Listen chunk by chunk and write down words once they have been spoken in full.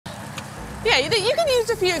Yeah, you can use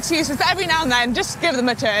a few excuses, but every now and then, just give them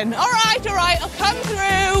a turn. All right, I'll come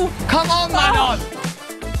through. Come on, Manon.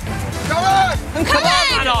 Come on! I'm Come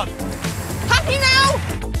coming. on, Manon. Happy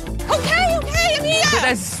now? Okay, I'm here. But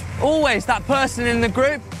there's always that person in the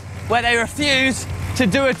group where they refuse to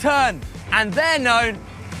do a turn, and they're known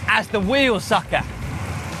as the Wheelsucker.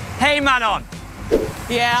 Hey, Manon.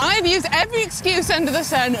 Yeah, I've used every excuse under the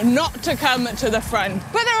sun not to come to the front.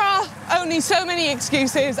 But there are only so many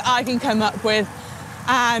excuses I can come up with.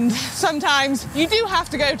 And sometimes you do have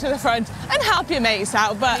to go to the front and help your mates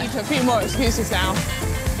out, but I need a few more excuses now.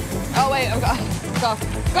 Oh, wait, I've got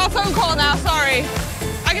a phone call now, sorry.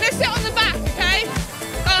 I'm going to sit on the back, OK?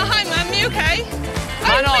 Oh, hi, Mum, you OK?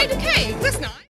 Manon. I made a cake, that's nice.